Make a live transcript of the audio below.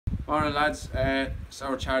Morning lads, it's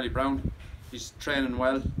our Charlie Brown. He's training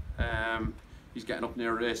well, he's getting up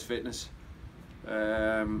near race fitness.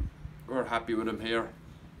 We're happy with him here.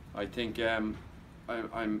 I think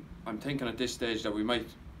I'm thinking at this stage that we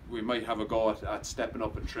might have a go at stepping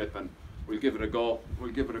up and tripping. We'll give it a go.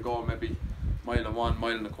 We'll give it a go, maybe 1.1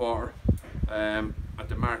 miles, 1.25 miles at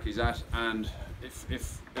the mark he's at, and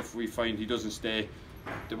if we find he doesn't stay,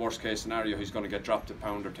 the worst case scenario, he's going to get dropped a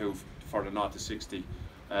pound or two for the 0 to 60.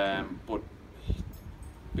 But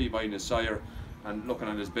be buying his sire and looking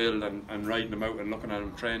at his build and riding him out and looking at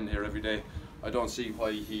him training here every day, I don't see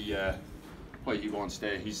why he won't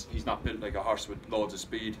stay. He's not built like a horse with loads of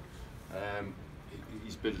speed.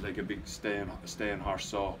 He's built like a big staying horse.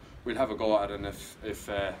 So we'll have a go at it, and if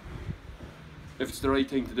it's the right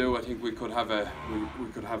thing to do, I think we could have a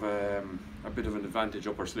bit of an advantage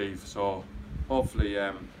up our sleeve. So hopefully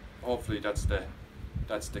that's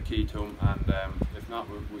the key to him, and if not,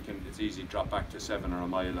 we can. It's easy to drop back to 7 or a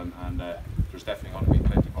mile, and there's definitely going to be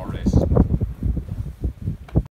plenty more races.